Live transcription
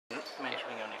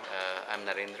I'm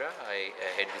Narendra. I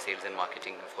head the sales and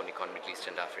marketing for Nikon Middle East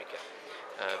and Africa.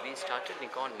 We started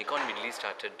Nikon Middle East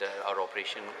started our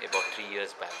operation about 3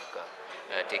 years back,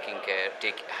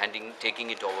 taking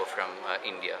it over from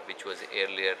India, which was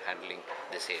earlier handling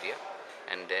this area,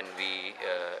 and then we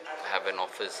have an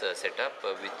office set up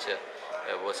which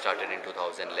was started in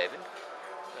 2011.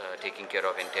 Taking care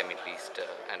of entire Middle East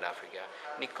and Africa.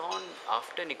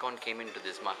 After Nikon came into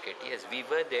this market, yes, we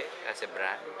were there as a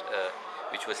brand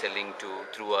which was selling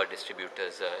through our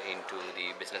distributors into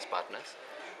the business partners.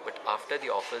 But after the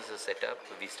office is set up,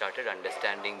 we started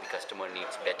understanding the customer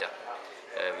needs better,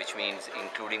 which means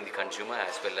including the consumer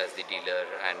as well as the dealer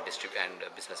and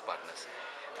business partners.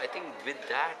 I think with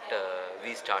that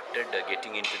we started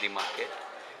getting into the market.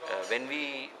 When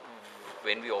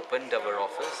we opened our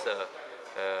office,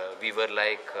 we were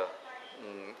like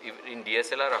in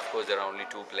DSLR, of course there are only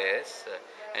 2 players,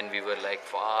 and we were like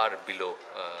far below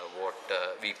what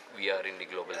we are in the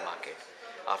global market.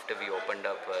 After we opened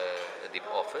up the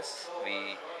office,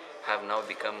 we have now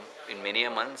become, in many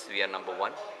months we are number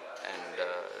 1, and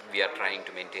we are trying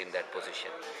to maintain that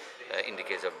position in the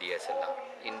case of DSLR.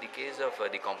 In the case of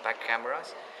the compact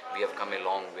cameras, we have come a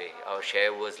long way. Our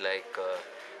share was like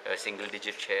single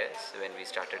digit shares when we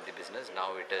started the business.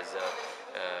 Now it is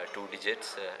 2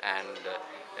 digits and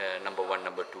number 1,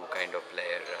 number 2 kind of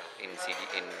player in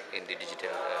the digital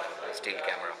still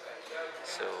camera.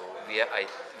 So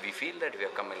we feel that we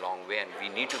have come a long way, and we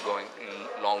need to go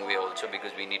a long way also,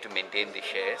 because we need to maintain the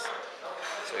shares.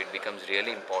 So it becomes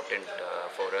really important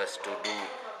for us to do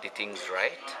the things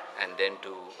right, and then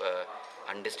to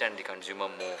understand the consumer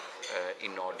more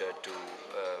in order to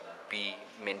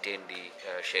maintain the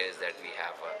shares that we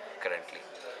have currently.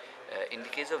 In the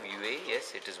case of UAE,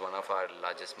 yes, it is one of our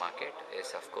largest market.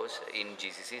 Yes, of course, in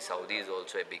GCC, Saudi is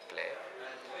also a big player.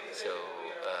 So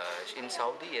in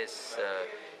Saudi, yes,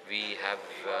 we have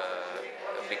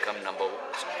become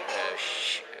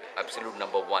absolute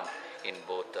number 1 in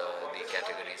both the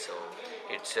categories. So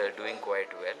it's doing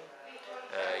quite well.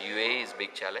 UAE is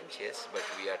big challenge, yes, but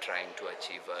we are trying to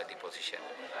achieve the position.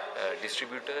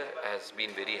 Distributor has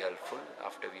been very helpful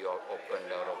after we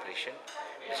opened our operation.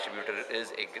 Distributor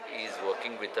is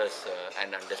working with us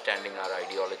and understanding our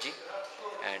ideology,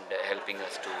 and helping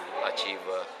us to achieve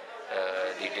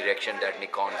the direction that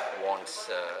Nikon wants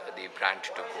the brand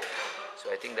to go.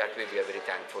 So I think that way we are very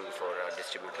thankful for our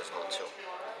distributors also.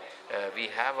 We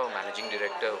have a managing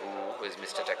director who is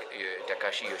Mr.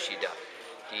 Takashi Yoshida.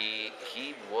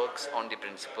 He works on the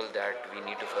principle that we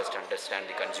need to first understand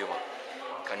the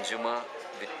consumer.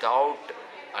 Without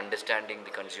understanding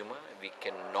the consumer, the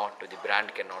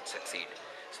brand cannot succeed.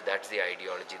 So that's the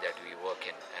ideology that we work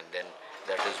in, and then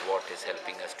that is what is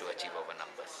helping us to achieve our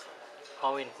numbers.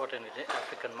 How important is the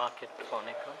African market for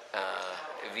Nikon?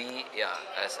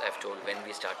 As I've told, when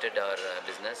we started our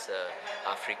business,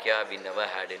 Africa, we never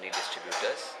had any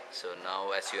distributors. So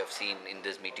now, as you have seen in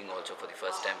this meeting also, for the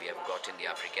first time we have gotten the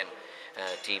African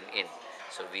team in.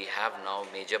 So we have now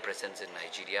major presence in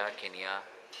Nigeria, Kenya,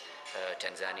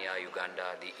 Tanzania,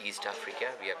 Uganda, the East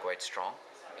Africa. We are quite strong,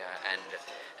 and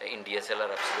in DSLR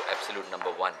absolute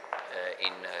number 1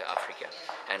 in Africa.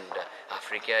 And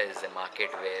Africa is a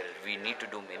market where we need to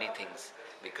do many things,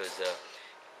 because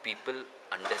people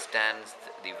understand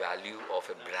the value of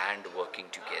a brand working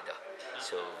together.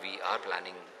 So we are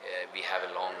planning, we have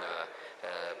a long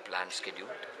plan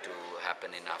scheduled to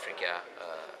happen in Africa,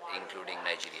 including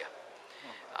Nigeria.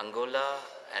 Angola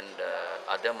and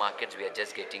other markets we are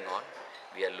just getting on.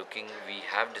 We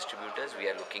have distributors, we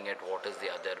are looking at what is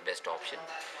the other best option.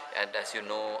 And as you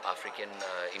know, African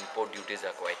import duties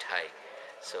are quite high.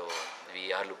 So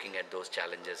we are looking at those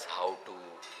challenges, how to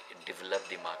develop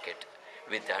the market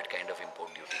with that kind of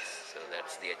import duties. So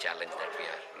that's the challenge that we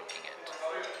are looking at.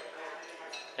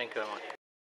 Thank you very much.